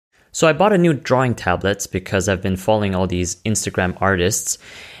So I bought a new drawing tablet because I've been following all these Instagram artists,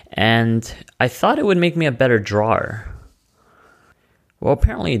 and I thought it would make me a better drawer. Well,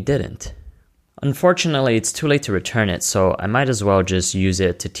 apparently it didn't. Unfortunately, it's too late to return it, so I might as well just use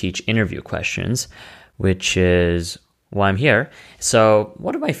it to teach interview questions, which is why I'm here. So,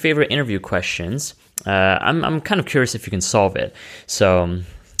 what are my favorite interview questions? I'm kind of curious if you can solve it. So,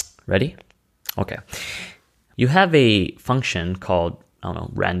 ready? Okay. You have a function called,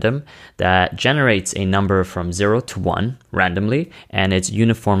 random, that generates a number from 0 to 1 randomly, and it's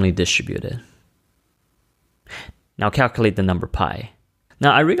uniformly distributed. Now calculate the number pi.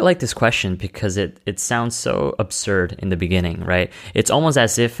 Now, I really like this question because it sounds so absurd in the beginning, right? It's almost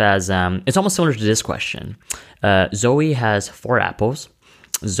as if it's almost similar to this question. Zoe has 4 apples.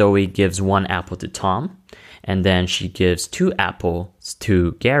 Zoe gives 1 apple to Tom, and then she gives 2 apples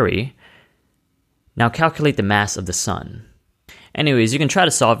to Gary. Now calculate the mass of the sun. Anyways, you can try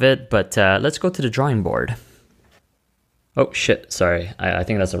to solve it, but let's go to the drawing board. Oh shit, sorry. I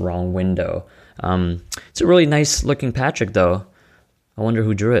think that's the wrong window. It's a really nice looking Patrick though. I wonder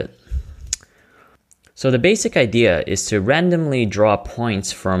who drew it. So the basic idea is to randomly draw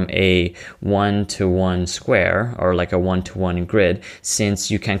points from a 1-to-1 square, or like a 1-to-1 grid,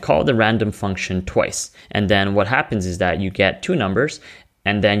 since you can call the random function twice. And then what happens is that you get 2 numbers,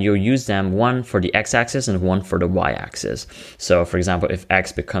 and then you'll use them, one for the x-axis and one for the y-axis. So for example, if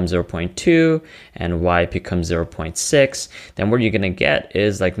x becomes 0.2 and y becomes 0.6, then what you're gonna get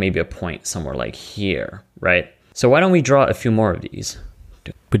is like maybe a point somewhere like here, right? So why don't we draw a few more of these?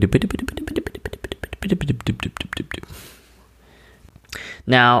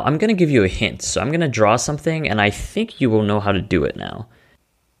 Now, I'm gonna give you a hint. So I'm gonna draw something and I think you will know how to do it now.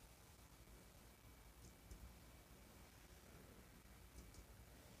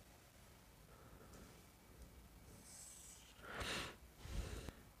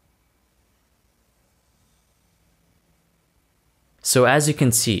 So as you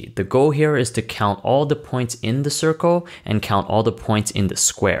can see, the goal here is to count all the points in the circle and count all the points in the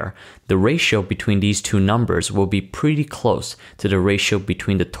square. The ratio between these two numbers will be pretty close to the ratio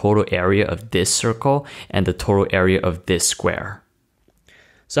between the total area of this circle and the total area of this square.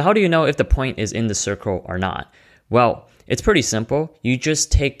 So how do you know if the point is in the circle or not? Well, it's pretty simple. You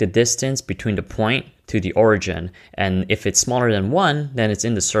just take the distance between the point to the origin, and if it's smaller than 1, then it's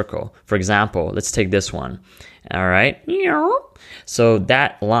in the circle. For example, let's take this one. All right. So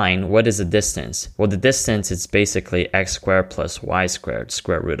that line, what is the distance? Well, the distance is basically x squared plus y squared,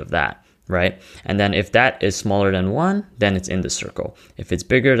 square root of that, right? And then if that is smaller than 1, then it's in the circle. If it's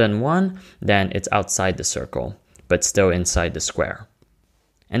bigger than 1, then it's outside the circle, but still inside the square.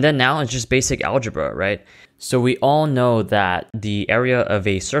 And then now it's just basic algebra, right? So we all know that the area of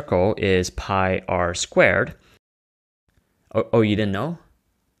a circle is pi r squared. Oh, you didn't know?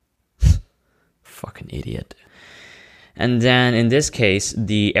 Fucking idiot. And then in this case,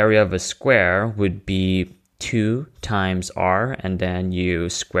 the area of a square would be 2 times r, and then you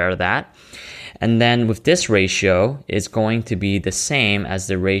square that. And then with this ratio, it's going to be the same as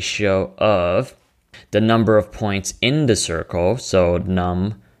the ratio of the number of points in the circle, so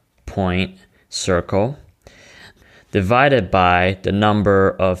num point circle, divided by the number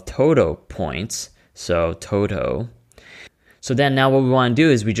of total points, so total. So then now what we want to do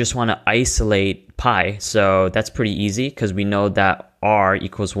is we just want to isolate pi. So that's pretty easy because we know that r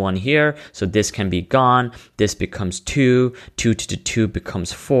equals 1 here. So this can be gone. This becomes 2. 2 to the 2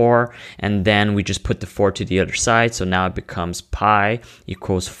 becomes 4. And then we just put the 4 to the other side. So now it becomes pi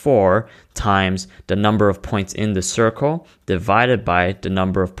equals 4 times the number of points in the circle divided by the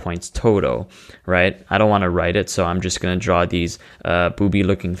number of points total, right? I don't want to write it, so I'm just going to draw these booby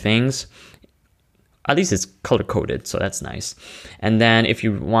looking things. At least it's color-coded, so that's nice. And then if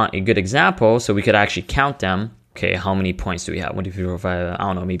you want a good example, so we could actually count them. Okay, how many points do we have? 1, 2, 3, 4, 5, I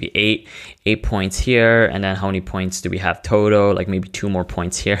don't know, maybe 8. 8 points here, and then how many points do we have total? Like maybe 2 more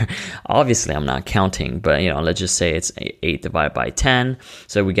points here. Obviously, I'm not counting, but let's just say it's 8 divided by 10.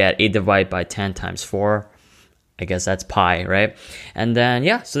 So we get 8 divided by 10 times 4. I guess that's pi, right? And then,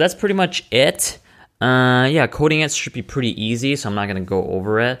 yeah, so that's pretty much it. Coding it should be pretty easy, so I'm not going to go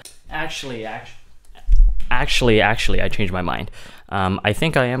over it. Actually, I changed my mind. I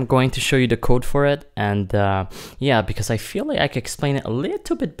think I am going to show you the code for it, and because I feel like I can explain it a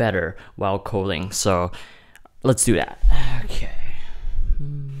little bit better while coding. So let's do that. Okay.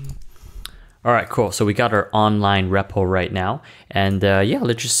 All right, cool. So we got our online repo right now. And yeah,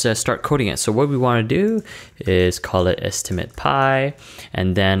 let's just start coding it. So what we want to do is call it estimate pi.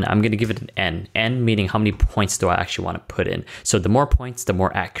 And then I'm going to give it an n. N meaning how many points do I actually want to put in. So the more points, the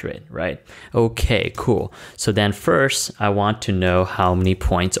more accurate, right? Okay, cool. So then first, I want to know how many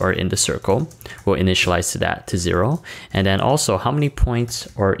points are in the circle. We'll initialize that to 0. And then also how many points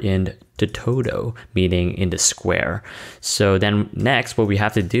are in the todo, meaning in the square. So then next, what we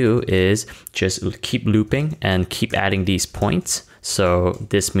have to do is just keep looping and keep adding these points. So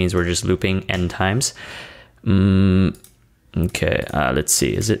this means we're just looping n times. Okay, let's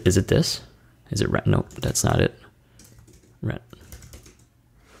see. Is it this? Is it red? No, that's not it. Red.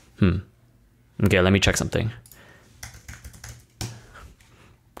 Okay, let me check something.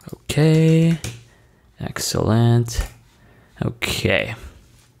 Okay, excellent. Okay.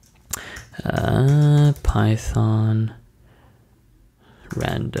 Python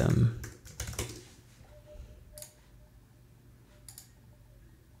random.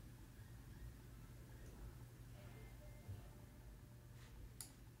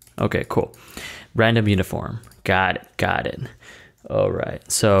 Okay, cool. Random uniform. Got it. All right.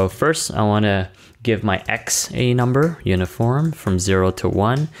 So first I want to give my X a number, uniform, from 0 to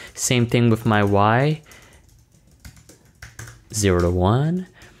 1. Same thing with my Y, 0 to 1.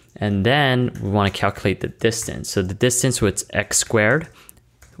 And then we want to calculate the distance. So the distance was x squared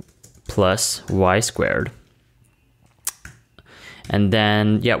plus y squared. And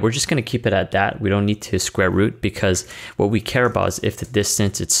then, yeah, we're just going to keep it at that. We don't need to square root because what we care about is if the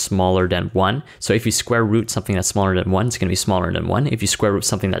distance is smaller than 1. So if you square root something that's smaller than 1, it's going to be smaller than 1. If you square root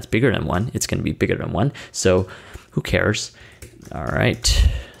something that's bigger than 1, it's going to be bigger than 1. So who cares? All right,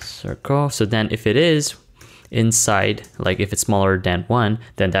 circle. So then if it is inside, like if it's smaller than 1,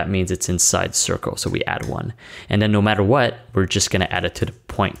 then that means it's inside the circle. So we add 1. And then no matter what, we're just going to add it to the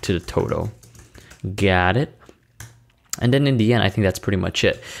point, to the total. Got it? And then in the end, I think that's pretty much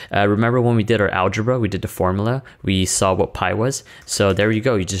it. Remember when we did our algebra, we did the formula, we saw what pi was. So there you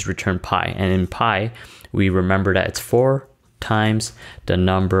go, you just return pi. And in pi, we remember that it's 4 times the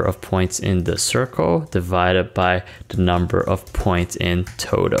number of points in the circle divided by the number of points in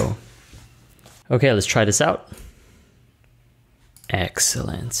total. Okay, let's try this out.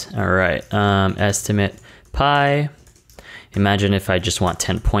 Excellent. All right, estimate pi. Imagine if I just want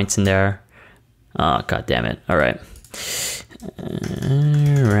 10 points in there. Oh, god damn it. All right.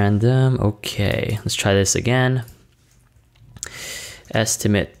 Random. Okay, let's try this again.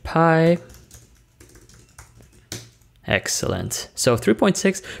 Estimate pi. Excellent. So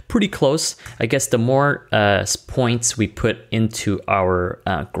 3.6, pretty close. I guess the more points we put into our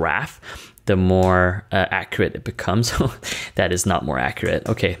graph, the more accurate it becomes. That is not more accurate.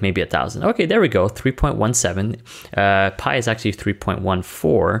 Okay, maybe 1,000. Okay, there we go, 3.17. Pi is actually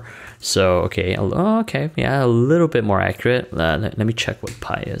 3.14. So, okay, yeah, a little bit more accurate. Let me check what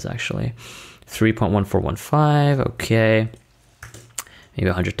pi is actually. 3.1415, okay. Maybe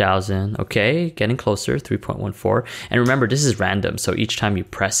 100,000. Okay, getting closer, 3.14. And remember, this is random, so each time you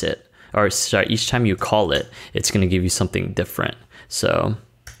press it, or sorry, each time you call it, it's going to give you something different. So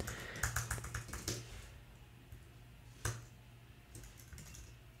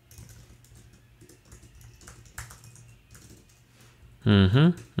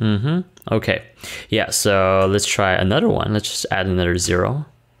okay, yeah, so let's try another one. Let's just add another 0.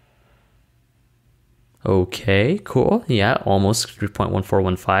 Okay, cool. Yeah, almost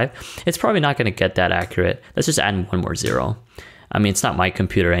 3.1415. It's probably not going to get that accurate. Let's just add one more 0. I mean, it's not my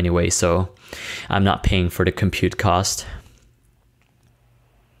computer anyway, so I'm not paying for the compute cost.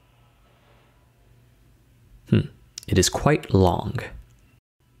 It is quite long.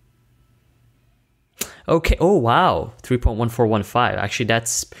 Okay, oh wow, 3.1415. Actually,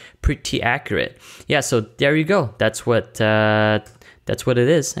 that's pretty accurate. Yeah, so there you go. That's what it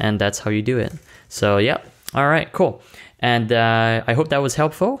is, and that's how you do it. So yeah, all right, cool. And I hope that was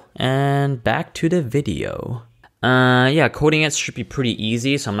helpful. And back to the video. Yeah, coding it should be pretty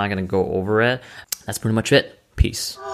easy, so I'm not gonna go over it. That's pretty much it. Peace.